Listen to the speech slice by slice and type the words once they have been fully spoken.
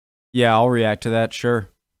Yeah, I'll react to that, sure.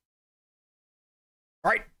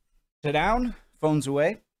 Alright, sit down, phone's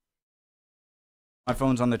away. My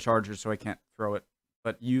phone's on the charger, so I can't throw it.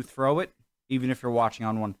 But you throw it, even if you're watching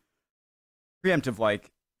on one. Preemptive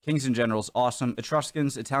like, Kings and Generals, awesome.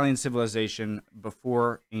 Etruscans, Italian civilization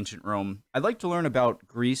before ancient Rome. I'd like to learn about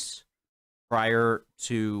Greece prior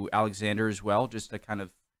to Alexander as well, just to kind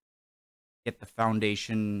of get the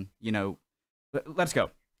foundation, you know. Let's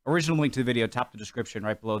go. Original link to the video, top of the description,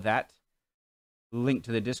 right below that. Link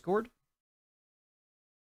to the Discord.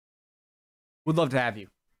 Would love to have you.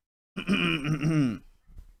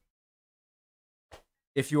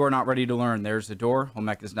 If you are not ready to learn, there's the door. Home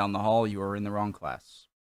ec is down the hall. You are in the wrong class.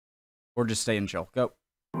 Or just stay and chill. Go.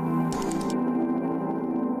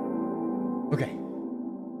 Okay.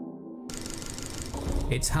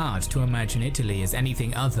 It's hard to imagine Italy as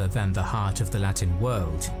anything other than the heart of the Latin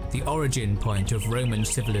world, the origin point of Roman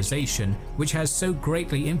civilization, which has so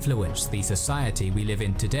greatly influenced the society we live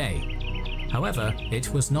in today. However,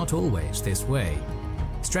 it was not always this way.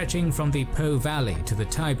 Stretching from the Po Valley to the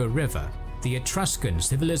Tiber River, the Etruscan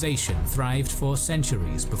civilization thrived for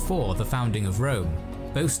centuries before the founding of Rome,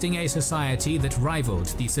 boasting a society that rivaled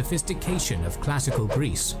the sophistication of classical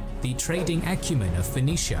Greece, the trading acumen of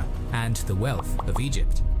Phoenicia, and the wealth of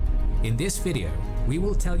Egypt. In this video, we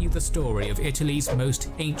will tell you the story of Italy's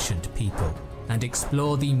most ancient people, and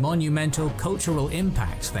explore the monumental cultural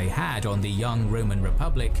impact they had on the young Roman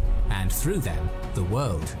Republic, and through them, the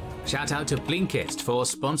world. Shout out to Blinkist for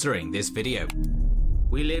sponsoring this video.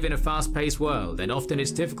 We live in a fast-paced world, and often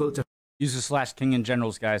it's difficult to Use the /King and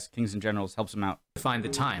Generals, guys. Kings and Generals helps them out. find the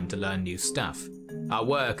time to learn new stuff. Our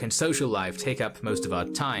work and social life take up most of our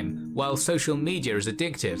time, while social media is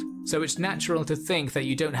addictive, so it's natural to think that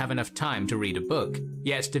you don't have enough time to read a book.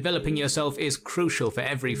 Yet developing yourself is crucial for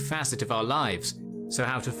every facet of our lives. So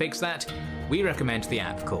how to fix that? We recommend the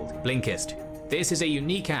app called Blinkist. This is a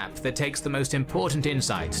unique app that takes the most important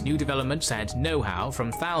insights, new developments, and know-how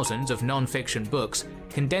from thousands of non-fiction books,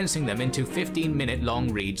 condensing them into 15-minute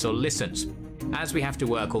long reads or listens. As we have to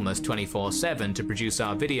work almost 24/7 to produce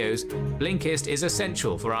our videos, Blinkist is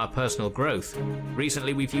essential for our personal growth.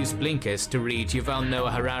 Recently we've used Blinkist to read Yuval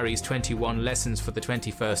Noah Harari's 21 Lessons for the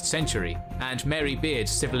 21st Century and Mary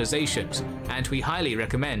Beard's Civilizations, and we highly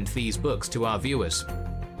recommend these books to our viewers.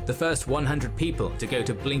 The first 100 people to go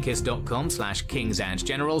to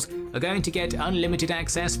blinkist.com/kingsandgenerals are going to get unlimited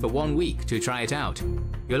access for 1 week to try it out.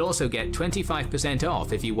 You'll also get 25%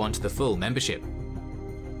 off if you want the full membership.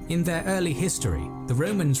 In their early history, the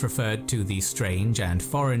Romans referred to the strange and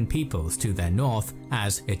foreign peoples to their north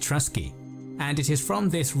as Etrusci, and it is from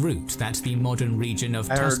this root that the modern region of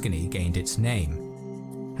Tuscany gained its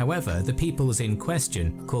name. However, the peoples in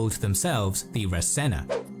question called themselves the Ravenna.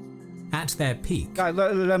 At their peak, Guys,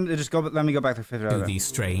 let me go back to the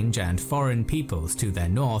strange and foreign peoples to their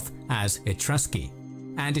north as Etrusci,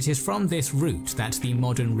 and it is from this root that the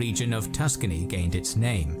modern region of Tuscany gained its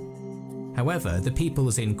name. However, the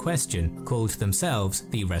peoples in question called themselves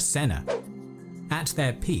the Ravenna. At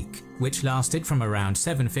their peak, which lasted from around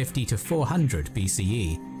 750 to 400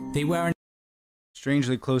 BCE, they were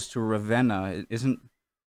strangely close to Ravenna.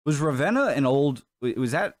 Was Ravenna an old?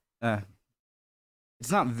 Was that? It's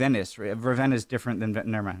not Venice, right? Ravenna is different than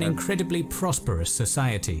never mind. An incredibly prosperous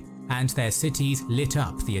society, and their cities lit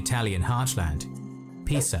up the Italian heartland.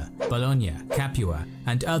 Pisa, Bologna, Capua,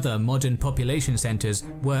 and other modern population centers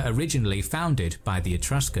were originally founded by the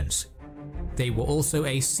Etruscans. They were also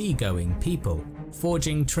a seagoing people,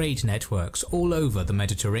 forging trade networks all over the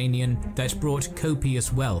Mediterranean that brought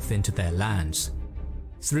copious wealth into their lands.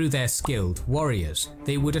 Through their skilled warriors,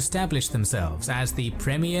 they would establish themselves as the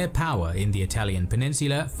premier power in the Italian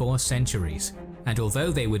peninsula for centuries, and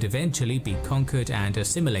although they would eventually be conquered and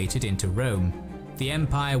assimilated into Rome, the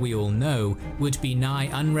empire we all know would be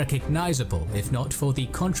nigh unrecognizable if not for the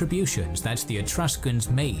contributions that the Etruscans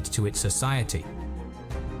made to its society.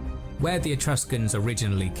 Where the Etruscans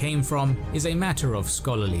originally came from is a matter of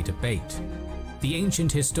scholarly debate. The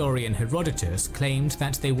ancient historian Herodotus claimed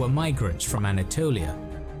that they were migrants from Anatolia,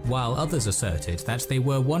 while others asserted that they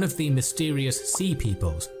were one of the mysterious sea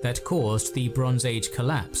peoples that caused the Bronze Age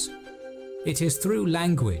collapse. It is through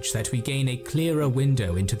language that we gain a clearer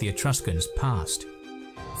window into the Etruscans' past.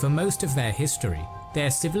 For most of their history, their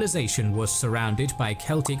civilization was surrounded by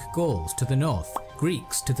Celtic Gauls to the north,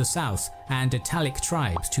 Greeks to the south, and Italic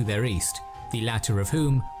tribes to their east, the latter of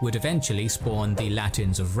whom would eventually spawn the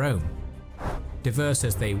Latins of Rome. Diverse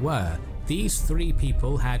as they were, these three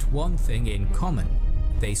people had one thing in common: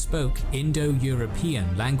 they spoke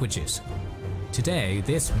Indo-European languages. Today,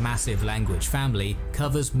 this massive language family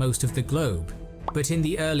covers most of the globe. but in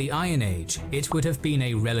the early Iron Age, it would have been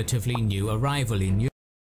a relatively new arrival in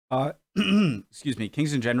Europe. Excuse me.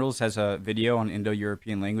 Kings and Generals has a video on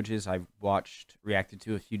Indo-European languages I watched, reacted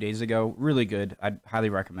to a few days ago. Really good. I'd highly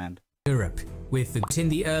recommend. In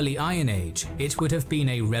the early Iron Age, it would have been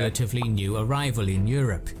a relatively new arrival in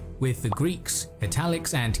Europe, with the Greeks,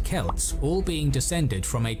 Italics and Celts all being descended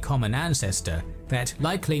from a common ancestor that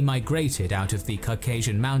likely migrated out of the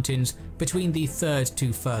Caucasian mountains between the 3rd to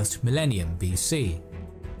 1st millennium BC.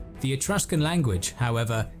 The Etruscan language,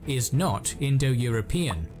 however, is not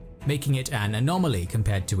Indo-European, making it an anomaly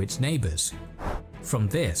compared to its neighbours. From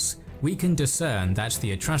this, we can discern that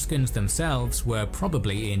the Etruscans themselves were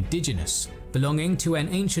probably indigenous, belonging to an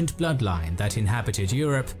ancient bloodline that inhabited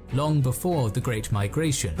Europe long before the Great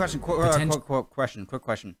Migration. Quick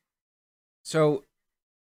question. So,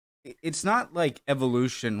 it's not like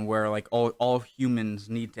evolution where like all humans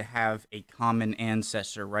need to have a common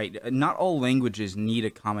ancestor, right? Not all languages need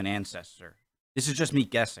a common ancestor. This is just me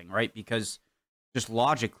guessing, right? Because just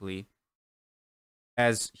logically,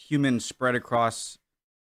 as humans spread across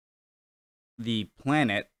the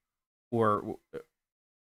planet, or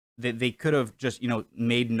they could have just, you know,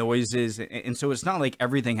 made noises, and so it's not like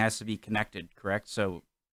everything has to be connected, correct? So,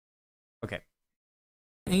 okay.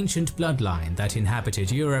 Ancient bloodline that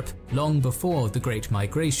inhabited Europe long before the Great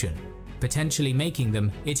Migration, potentially making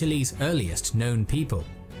them Italy's earliest known people.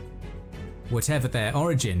 Whatever their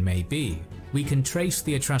origin may be, we can trace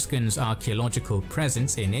the Etruscans' archaeological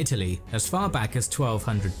presence in Italy as far back as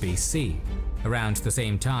 1200 BC, around the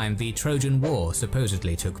same time the Trojan War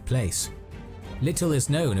supposedly took place. Little is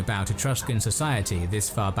known about Etruscan society this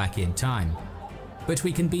far back in time, but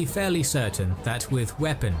we can be fairly certain that with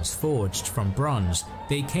weapons forged from bronze,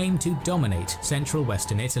 they came to dominate central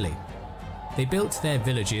western Italy. They built their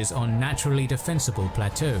villages on naturally defensible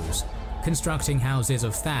plateaus, constructing houses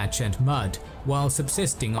of thatch and mud while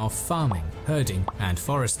subsisting off farming, herding, and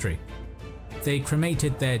forestry. They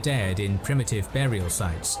cremated their dead in primitive burial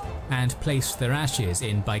sites and placed their ashes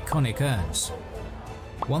in Biconic urns.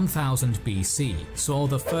 1000 BC saw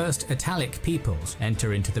the first Italic peoples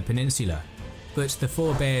enter into the peninsula, but the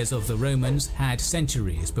forebears of the Romans had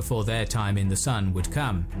centuries before their time in the sun would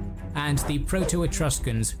come, and the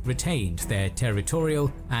Proto-Etruscans retained their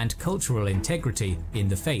territorial and cultural integrity in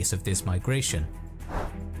the face of this migration.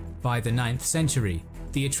 By the 9th century,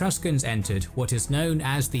 the Etruscans entered what is known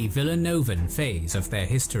as the Villanovan phase of their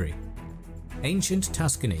history. Ancient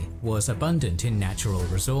Tuscany was abundant in natural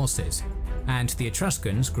resources, and the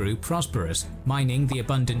Etruscans grew prosperous, mining the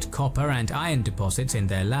abundant copper and iron deposits in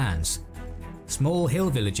their lands. Small hill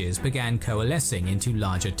villages began coalescing into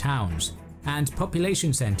larger towns, and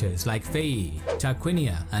population centers like Veii,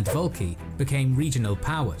 Tarquinia, and Volci became regional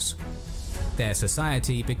powers. Their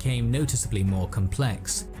society became noticeably more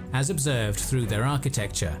complex, as observed through their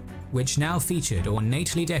architecture, which now featured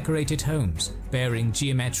ornately decorated homes bearing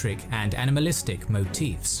geometric and animalistic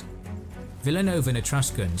motifs. Villanovan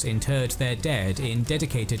Etruscans interred their dead in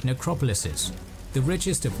dedicated necropolises, the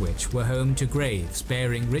richest of which were home to graves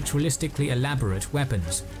bearing ritualistically elaborate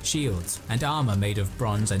weapons, shields, and armor made of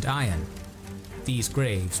bronze and iron. These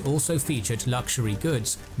graves also featured luxury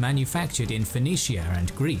goods manufactured in Phoenicia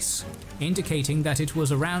and Greece, indicating that it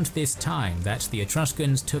was around this time that the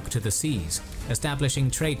Etruscans took to the seas, establishing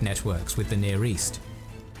trade networks with the Near East.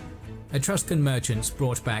 Etruscan merchants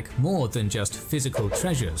brought back more than just physical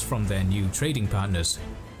treasures from their new trading partners.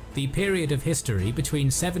 The period of history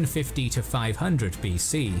between 750 to 500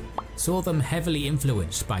 BC saw them heavily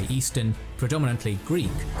influenced by Eastern, predominantly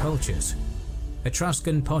Greek, cultures.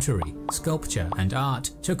 Etruscan pottery, sculpture, and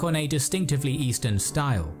art took on a distinctively Eastern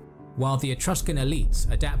style, while the Etruscan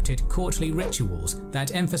elites adapted courtly rituals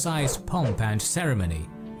that emphasized pomp and ceremony,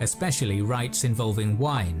 especially rites involving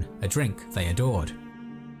wine, a drink they adored.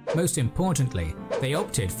 Most importantly, they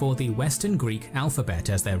opted for the Western Greek alphabet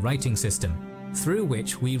as their writing system, through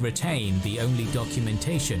which we retain the only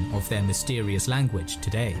documentation of their mysterious language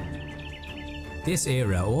today. This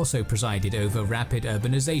era also presided over rapid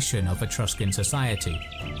urbanization of Etruscan society,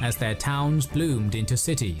 as their towns bloomed into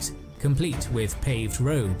cities, complete with paved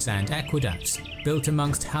roads and aqueducts built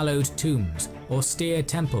amongst hallowed tombs, austere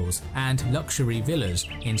temples, and luxury villas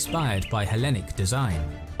inspired by Hellenic design.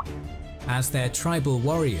 As their tribal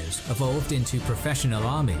warriors evolved into professional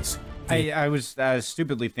armies, I was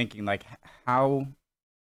stupidly thinking, like, how...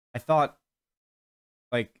 I thought,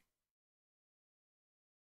 like...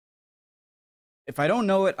 If I don't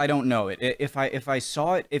know it, I don't know it. If I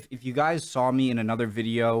saw it, if you guys saw me in another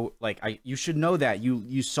video, like, you should know that.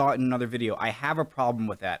 You saw it in another video. I have a problem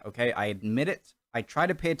with that, okay? I admit it. I try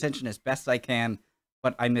to pay attention as best I can,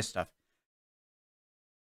 but I miss stuff.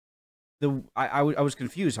 I was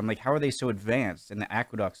confused. I'm like, how are they so advanced in the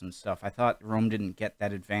aqueducts and stuff? I thought Rome didn't get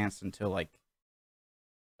that advanced until like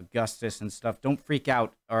Augustus and stuff. Don't freak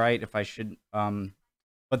out, all right? If I should,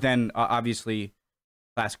 but then obviously,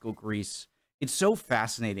 classical Greece. It's so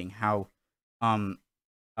fascinating how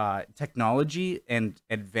technology and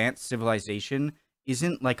advanced civilization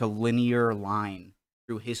isn't like a linear line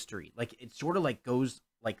through history. Like it sort of like goes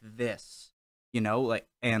like this, you know, like,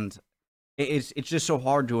 and it's just so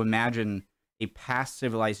hard to imagine a past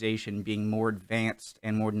civilization being more advanced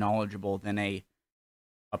and more knowledgeable than a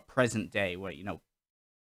present day, what, you know,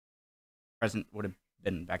 present would have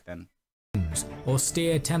been back then.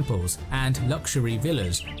 Austere temples and luxury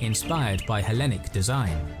villas inspired by Hellenic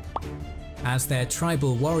design. As their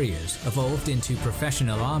tribal warriors evolved into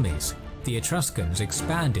professional armies, the Etruscans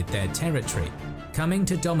expanded their territory, coming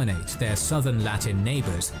to dominate their southern Latin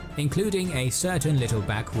neighbors, including a certain little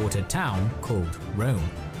backwater town called Rome.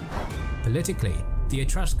 Politically, the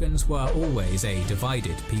Etruscans were always a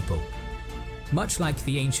divided people. Much like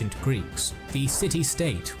the ancient Greeks, the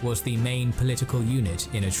city-state was the main political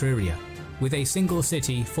unit in Etruria, with a single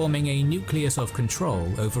city forming a nucleus of control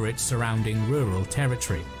over its surrounding rural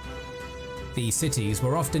territory. The cities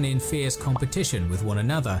were often in fierce competition with one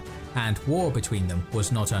another, and war between them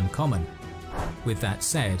was not uncommon. With that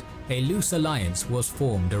said, a loose alliance was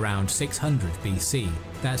formed around 600 BC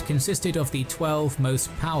that consisted of the 12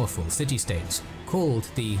 most powerful city-states, called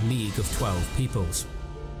the League of 12 Peoples.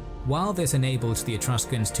 While this enabled the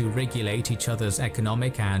Etruscans to regulate each other's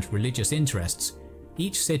economic and religious interests,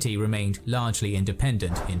 each city remained largely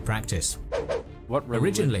independent in practice.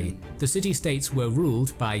 Originally, the city-states were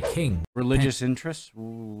ruled by kings. Religious interests?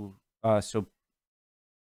 Ooh, so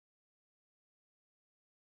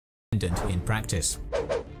in practice.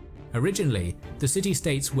 Originally, the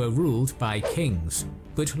city-states were ruled by kings,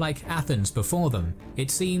 but like Athens before them, it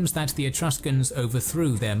seems that the Etruscans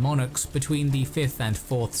overthrew their monarchs between the 5th and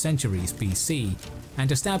 4th centuries BC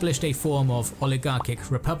and established a form of oligarchic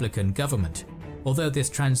republican government, although this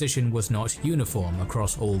transition was not uniform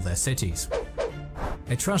across all their cities.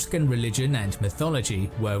 Etruscan religion and mythology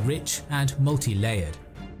were rich and multi-layered.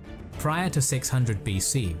 Prior to 600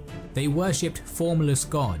 BC, they worshipped formless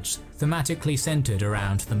gods, thematically centered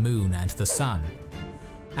around the moon and the sun.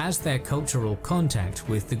 As their cultural contact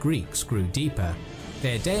with the Greeks grew deeper,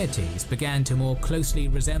 their deities began to more closely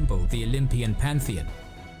resemble the Olympian pantheon.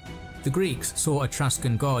 The Greeks saw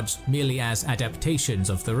Etruscan gods merely as adaptations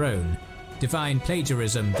of their own, divine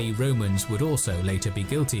plagiarism the Romans would also later be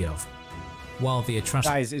guilty of. While the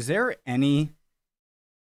Etruscans... Guys, is there any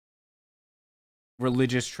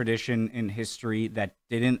religious tradition in history that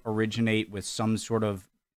didn't originate with some sort of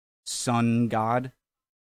sun god?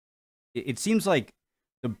 It seems like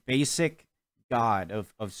the basic god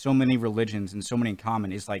of so many religions and so many in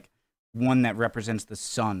common is like one that represents the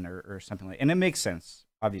sun or something like, and it makes sense,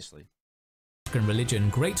 obviously. Religion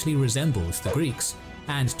greatly resembled the Greeks,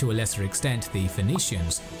 and to a lesser extent the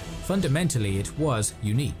Phoenicians. Fundamentally, it was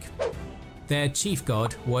unique. Their chief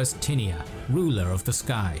god was Tinia, ruler of the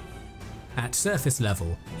sky. At surface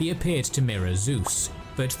level, he appeared to mirror Zeus,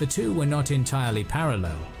 but the two were not entirely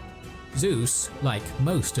parallel. Zeus, like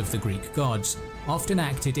most of the Greek gods, often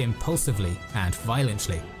acted impulsively and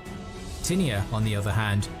violently. Tinia, on the other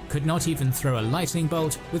hand, could not even throw a lightning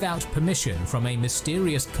bolt without permission from a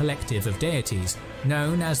mysterious collective of deities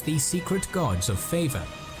known as the secret gods of favor.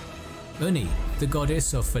 Uni, the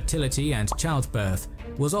goddess of fertility and childbirth,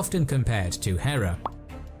 was often compared to Hera.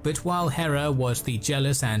 But while Hera was the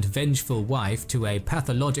jealous and vengeful wife to a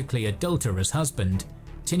pathologically adulterous husband,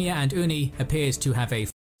 Tinia and Uni appeared to have a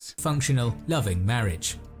functional, loving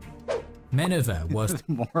marriage. Minerva was...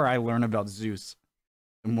 The more I learn about Zeus,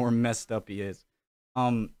 the more messed up he is.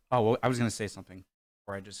 Oh, well, I was going to say something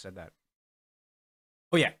before I just said that.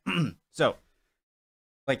 Oh, yeah. So,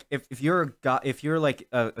 like, if you're a god, if you're like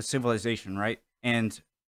a civilization, right? And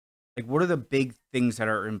like, what are the big things that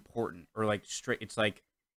are important? Or like, straight, it's like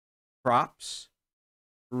crops,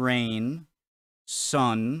 rain,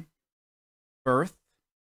 sun, birth.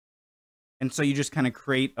 And so you just kind of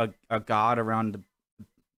create a god around the...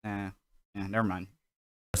 yeah, never mind.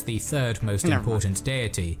 Was the third most important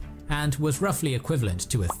deity, and was roughly equivalent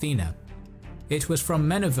to Athena. It was from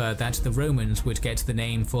Minerva that the Romans would get the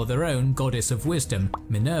name for their own goddess of wisdom,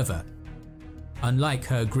 Minerva. Unlike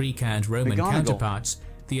her Greek and Roman counterparts,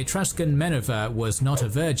 the Etruscan Minerva was not a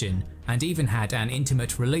virgin and even had an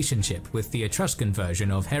intimate relationship with the Etruscan version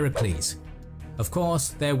of Heracles. Of course,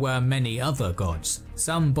 there were many other gods,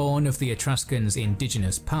 some born of the Etruscans'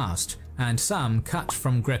 indigenous past, and some cut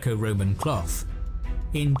from Greco-Roman cloth.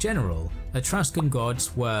 In general, Etruscan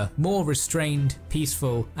gods were more restrained,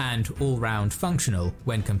 peaceful, and all-round functional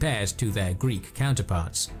when compared to their Greek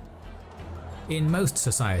counterparts. In most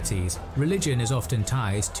societies, religion is often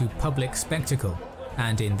tied to public spectacle,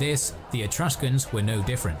 and in this, the Etruscans were no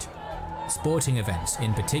different. Sporting events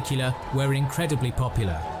in particular were incredibly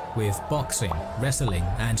popular, with boxing, wrestling,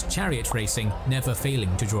 and chariot racing never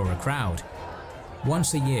failing to draw a crowd.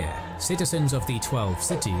 Once a year, citizens of the 12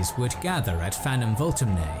 cities would gather at Fanum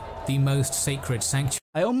Voltumnae, the most sacred sanctuary.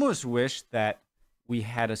 I almost wish that we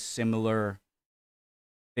had a similar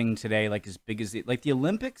thing today, like as big as the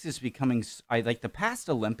Olympics is becoming. I like the past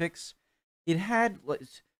Olympics. It had.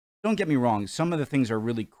 Don't get me wrong. Some of the things are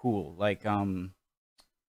really cool. Like what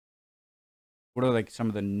are like some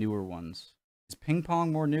of the newer ones? Is ping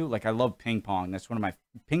pong more new? Like I love ping pong. That's one of my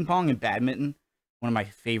ping pong and badminton. One of my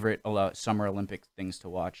favorite summer Olympic things to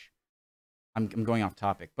watch. I'm going off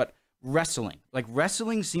topic, but wrestling. Like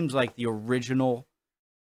wrestling seems like the original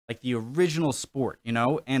sport, you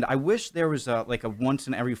know? And I wish there was a once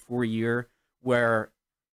in every 4 year where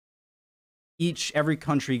every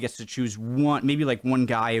country gets to choose one, maybe like one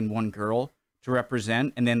guy and one girl to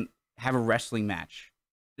represent, and then have a wrestling match.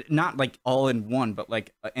 Not like all in one, but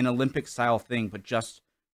like an Olympic style thing, but just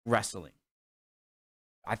wrestling.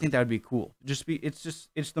 I think that would be cool.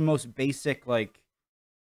 It's the most basic, like,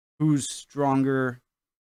 who's stronger.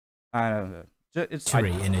 I don't know.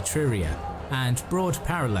 In Etruria, and broad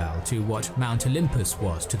parallel to what Mount Olympus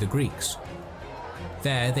was to the Greeks.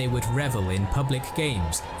 There they would revel in public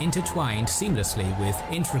games, intertwined seamlessly with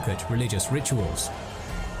intricate religious rituals.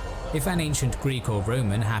 If an ancient Greek or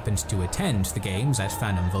Roman happened to attend the games at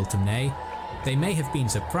Fanum Voltumnae, they may have been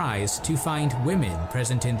surprised to find women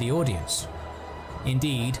present in the audience.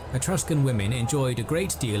 Indeed, Etruscan women enjoyed a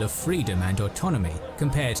great deal of freedom and autonomy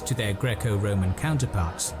compared to their Greco-Roman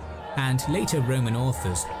counterparts, and later Roman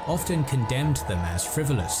authors often condemned them as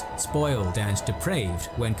frivolous, spoiled, and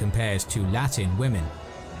depraved when compared to Latin women.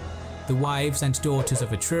 The wives and daughters of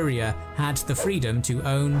Etruria had the freedom to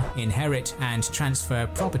own, inherit, and transfer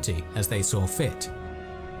property as they saw fit.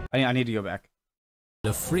 I need to go back.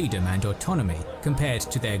 Of freedom and autonomy compared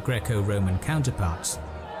to their Greco-Roman counterparts,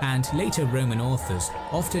 and later Roman authors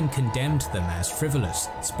often condemned them as frivolous,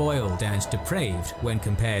 spoiled, and depraved when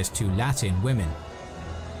compared to Latin women.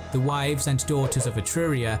 The wives and daughters of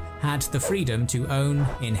Etruria had the freedom to own,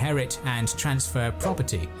 inherit, and transfer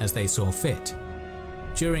property as they saw fit.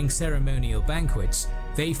 During ceremonial banquets,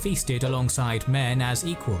 they feasted alongside men as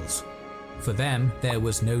equals. For them, there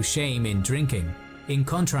was no shame in drinking, in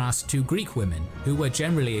contrast to Greek women, who were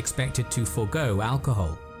generally expected to forego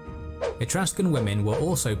alcohol. Etruscan women were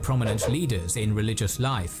also prominent leaders in religious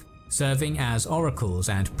life, serving as oracles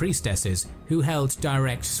and priestesses who held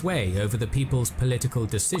direct sway over the people's political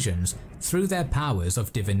decisions through their powers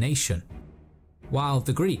of divination. While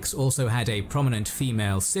the Greeks also had a prominent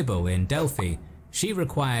female Sibyl in Delphi, she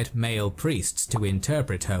required male priests to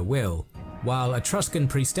interpret her will, while Etruscan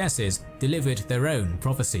priestesses delivered their own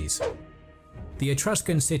prophecies. The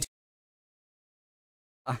Etruscan city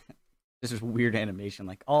This is weird animation,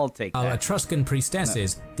 like, I'll take that. Etruscan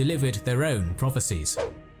priestesses delivered their own prophecies.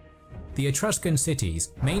 The Etruscan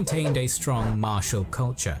cities maintained a strong martial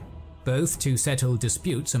culture, both to settle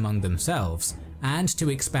disputes among themselves and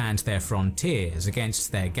to expand their frontiers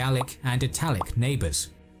against their Gallic and Italic neighbours.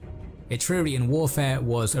 Etrurian warfare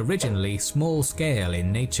was originally small-scale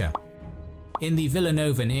in nature. In the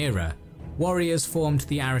Villanovan era, warriors formed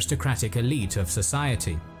the aristocratic elite of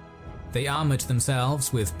society. They armoured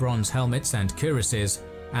themselves with bronze helmets and cuirasses,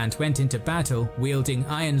 and went into battle wielding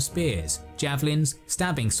iron spears, javelins,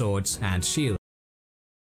 stabbing swords, and shields.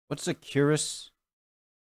 What's a cuirass?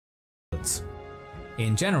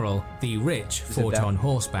 In general, the rich fought on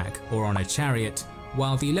horseback or on a chariot,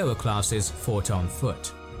 while the lower classes fought on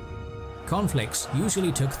foot. Conflicts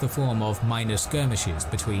usually took the form of minor skirmishes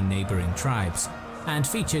between neighbouring tribes, and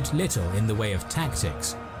featured little in the way of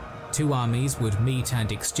tactics. Two armies would meet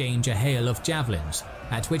and exchange a hail of javelins,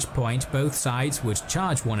 at which point both sides would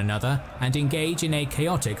charge one another and engage in a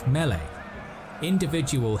chaotic melee.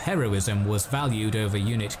 Individual heroism was valued over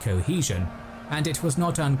unit cohesion, and it was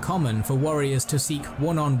not uncommon for warriors to seek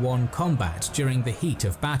one-on-one combat during the heat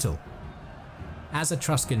of battle. As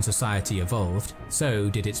Etruscan society evolved, so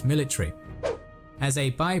did its military. As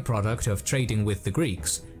a byproduct of trading with the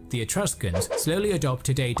Greeks, the Etruscans slowly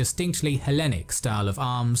adopted a distinctly Hellenic style of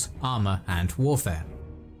arms, armour, and warfare.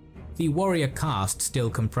 The warrior caste still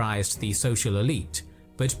comprised the social elite,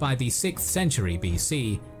 but by the 6th century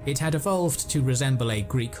BC, it had evolved to resemble a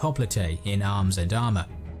Greek hoplite in arms and armour.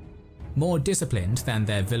 More disciplined than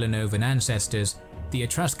their Villanovan ancestors, the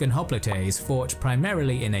Etruscan hoplites fought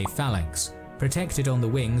primarily in a phalanx, protected on the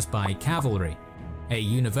wings by cavalry, a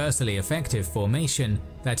universally effective formation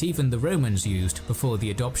that even the Romans used before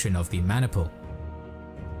the adoption of the maniple.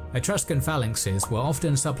 Etruscan phalanxes were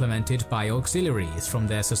often supplemented by auxiliaries from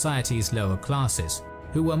their society's lower classes,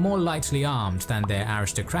 who were more lightly armed than their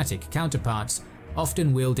aristocratic counterparts,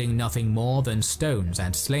 often wielding nothing more than stones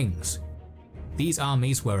and slings. These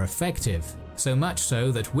armies were effective, so much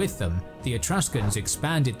so that with them, the Etruscans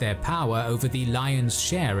expanded their power over the lion's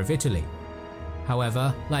share of Italy.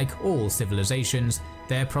 However, like all civilizations,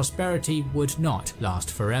 their prosperity would not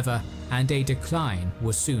last forever, and a decline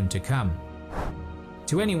was soon to come.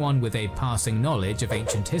 To anyone with a passing knowledge of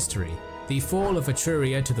ancient history, the fall of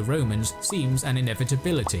Etruria to the Romans seems an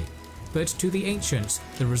inevitability, but to the ancients,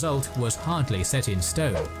 the result was hardly set in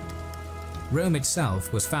stone. Rome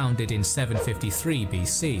itself was founded in 753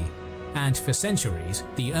 BC, and for centuries,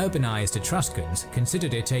 the urbanized Etruscans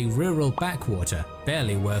considered it a rural backwater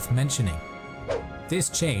barely worth mentioning. This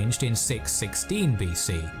changed in 616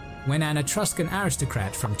 BC, when an Etruscan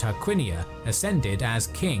aristocrat from Tarquinia ascended as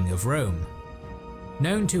king of Rome.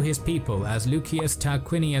 Known to his people as Lucius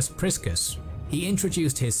Tarquinius Priscus, he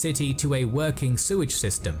introduced his city to a working sewage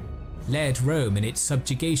system, led Rome in its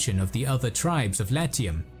subjugation of the other tribes of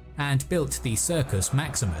Latium, and built the Circus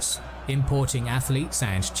Maximus, importing athletes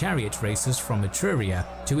and chariot races from Etruria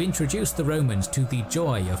to introduce the Romans to the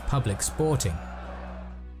joy of public sporting.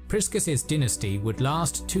 Priscus's dynasty would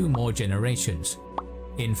last 2 more generations.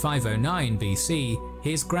 In 509 BC,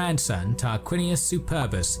 his grandson Tarquinius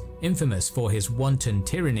Superbus, infamous for his wanton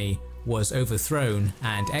tyranny, was overthrown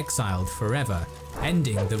and exiled forever,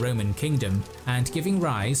 ending the Roman kingdom and giving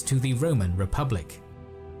rise to the Roman Republic.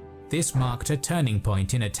 This marked a turning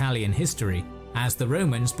point in Italian history as the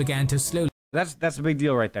Romans began to slowly That's a big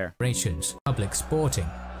deal right there. Public sporting.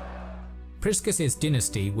 Priscus's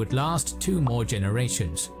dynasty would last 2 more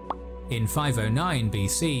generations. In 509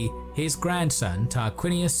 BC, his grandson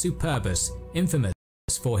Tarquinius Superbus, infamous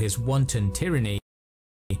for his wanton tyranny,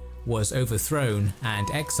 was overthrown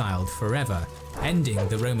and exiled forever, ending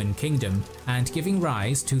the Roman kingdom and giving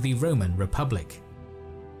rise to the Roman Republic.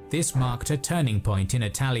 This marked a turning point in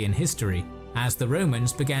Italian history as the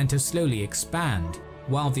Romans began to slowly expand,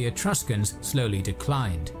 while the Etruscans slowly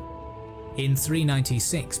declined. In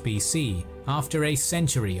 396 BC, after a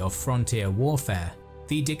century of frontier warfare,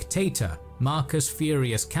 the dictator Marcus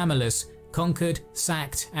Furius Camillus conquered,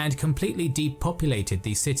 sacked, and completely depopulated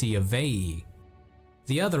the city of Veii.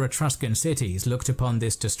 The other Etruscan cities looked upon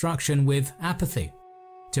this destruction with apathy.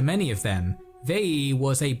 To many of them, Veii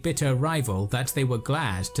was a bitter rival that they were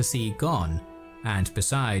glad to see gone, and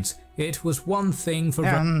besides, it was one thing for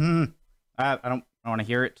I don't want to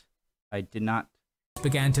hear it. I did not.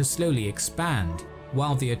 Began to slowly expand,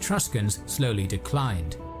 while the Etruscans slowly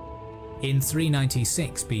declined. In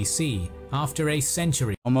 396 BC, after a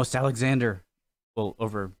century Almost Alexander. Well,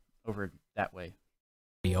 over that way.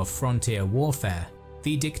 Of frontier warfare,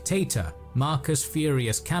 the dictator Marcus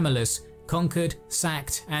Furius Camillus conquered,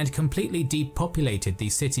 sacked, and completely depopulated the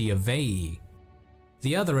city of Veii.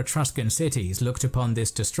 The other Etruscan cities looked upon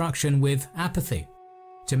this destruction with apathy.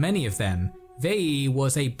 To many of them, Veii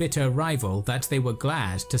was a bitter rival that they were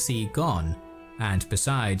glad to see gone, and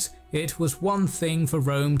besides, it was one thing for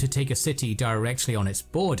Rome to take a city directly on its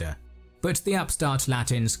border, but the upstart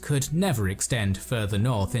Latins could never extend further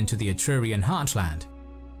north into the Etrurian heartland.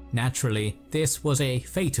 Naturally, this was a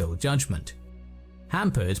fatal judgment.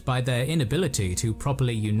 Hampered by their inability to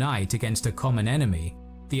properly unite against a common enemy,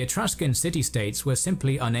 the Etruscan city-states were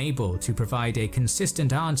simply unable to provide a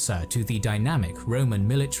consistent answer to the dynamic Roman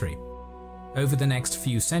military. Over the next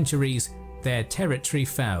few centuries, their territory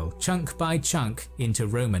fell chunk by chunk into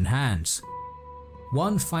Roman hands.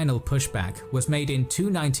 One final pushback was made in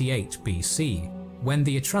 298 BC, when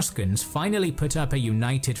the Etruscans finally put up a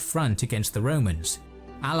united front against the Romans,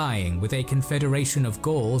 allying with a confederation of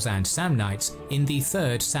Gauls and Samnites in the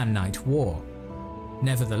Third Samnite War.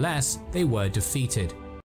 Nevertheless, they were defeated.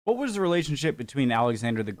 What was the relationship between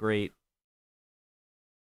Alexander the Great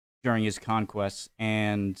during his conquests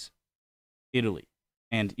and Italy?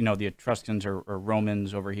 And, you know, the Etruscans or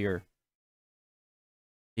Romans over here?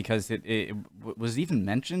 Because it was even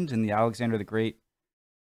mentioned in the Alexander the Great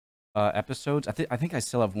episodes. I think I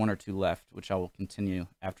still have 1 or 2 left, which I will continue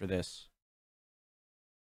after this.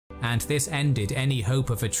 And this ended any hope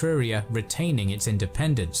of Etruria retaining its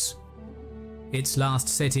independence. Its last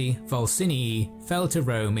city, Volsinii, fell to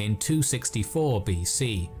Rome in 264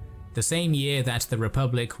 BC, the same year that the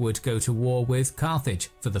Republic would go to war with Carthage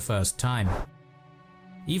for the first time.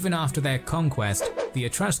 Even after their conquest, the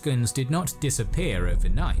Etruscans did not disappear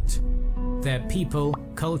overnight. Their people,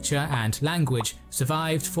 culture, and language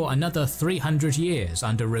survived for another 300 years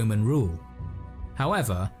under Roman rule.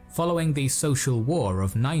 However, following the Social War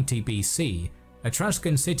of 90 BC,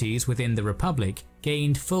 Etruscan cities within the Republic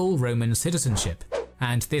gained full Roman citizenship,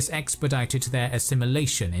 and this expedited their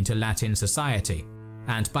assimilation into Latin society,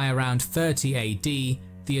 and by around 30 AD,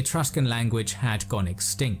 the Etruscan language had gone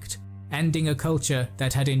extinct, ending a culture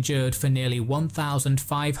that had endured for nearly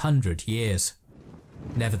 1,500 years.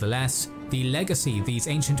 Nevertheless, the legacy these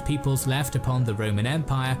ancient peoples left upon the Roman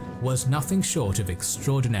Empire was nothing short of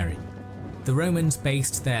extraordinary. The Romans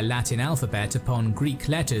based their Latin alphabet upon Greek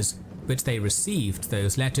letters, but they received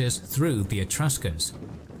those letters through the Etruscans.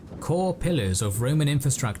 Core pillars of Roman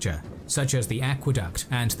infrastructure, such as the aqueduct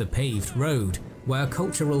and the paved road, were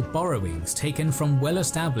cultural borrowings taken from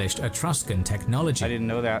well-established Etruscan technology. I didn't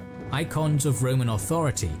know that. Icons of Roman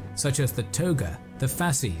authority, such as the toga, the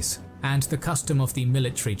fasces, and the custom of the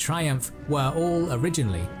military triumph, were all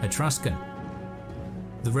originally Etruscan.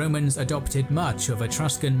 The Romans adopted much of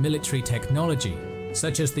Etruscan military technology,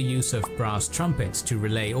 such as the use of brass trumpets to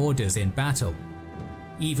relay orders in battle.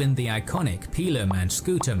 Even the iconic pilum and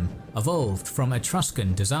scutum evolved from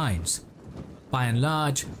Etruscan designs. By and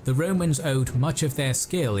large, the Romans owed much of their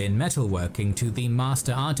skill in metalworking to the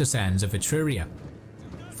master artisans of Etruria.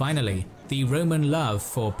 Finally, the Roman love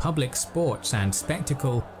for public sports and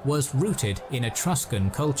spectacle was rooted in Etruscan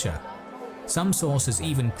culture. Some sources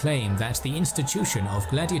even claim that the institution of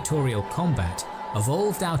gladiatorial combat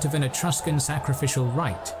evolved out of an Etruscan sacrificial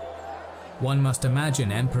rite. One must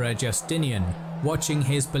imagine Emperor Justinian watching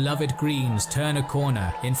his beloved Greens turn a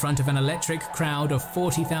corner in front of an electric crowd of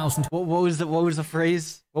 40,000. What was the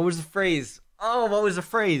phrase? What was the phrase? Oh, what was the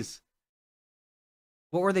phrase?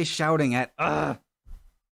 What were they shouting at?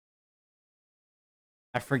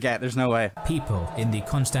 I forget, there's no way. People in the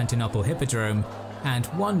Constantinople Hippodrome, and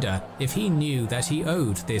wonder if he knew that he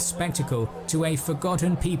owed this spectacle to a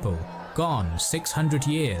forgotten people gone 600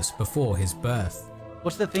 years before his birth.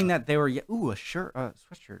 What's the thing that they were... Ooh, a shirt,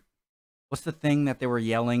 sweatshirt. What's the thing that they were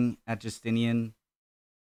yelling at Justinian,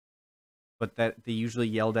 but that they usually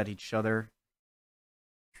yelled at each other?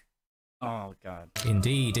 Oh, God.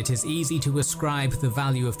 Indeed, it is easy to ascribe the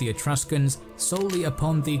value of the Etruscans solely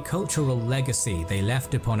upon the cultural legacy they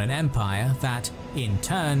left upon an empire that, in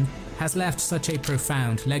turn, has left such a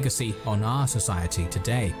profound legacy on our society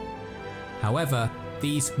today. However,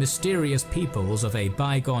 these mysterious peoples of a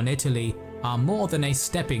bygone Italy are more than a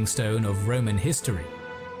stepping stone of Roman history.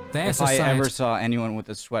 If I ever saw anyone with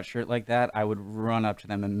a sweatshirt like that, I would run up to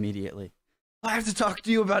them immediately. I have to talk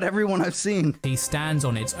to you about everyone I've seen. He stands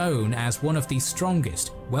on its own as one of the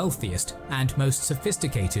strongest, wealthiest, and most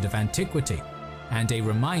sophisticated of antiquity, and a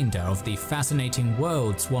reminder of the fascinating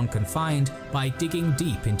worlds one can find by digging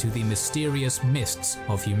deep into the mysterious mists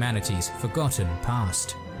of humanity's forgotten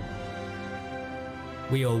past.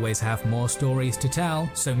 We always have more stories to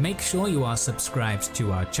tell, so make sure you are subscribed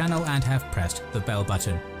to our channel and have pressed the bell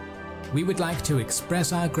button. We would like to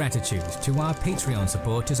express our gratitude to our Patreon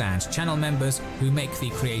supporters and channel members who make the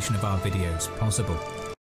creation of our videos possible.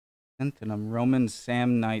 Anthem Roman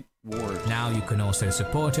Sam Knight Ward. Now you can also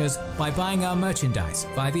support us by buying our merchandise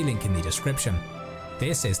via the link in the description.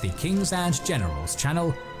 This is the Kings and Generals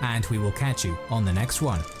channel, and we will catch you on the next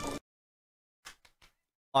one.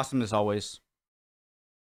 Awesome as always.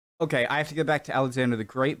 Okay, I have to get back to Alexander the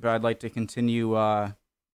Great, but I'd like to continue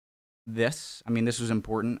this. I mean, this was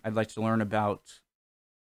important. I'd like to learn about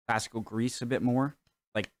classical Greece a bit more,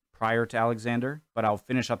 like prior to Alexander, but I'll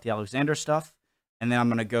finish up the Alexander stuff, and then I'm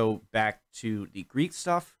going to go back to the Greek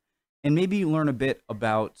stuff, and maybe learn a bit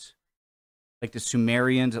about, like, the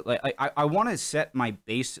Sumerians. Like, I want to set my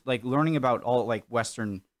base, like, learning about all, like,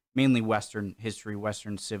 Western, mainly Western history,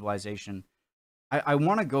 Western civilization. I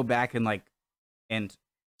want to go back and, like, and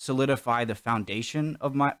solidify the foundation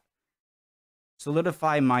of my...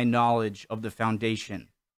 solidify my knowledge of the foundation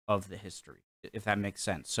of the history, if that makes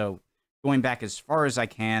sense. So going back as far as I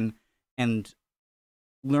can and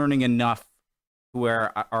learning enough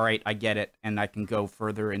where, all right, I get it, and I can go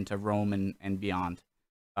further into Rome and beyond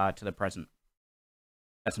to the present.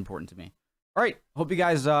 That's important to me. All right, hope you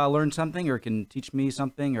guys learned something or can teach me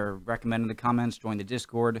something or recommend in the comments, join the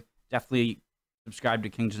Discord. Definitely subscribe to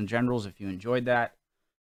Kings and Generals if you enjoyed that.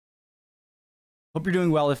 Hope you're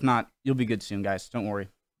doing well. If not, you'll be good soon, guys. Don't worry.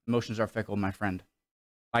 Emotions are fickle, my friend.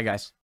 Bye, guys.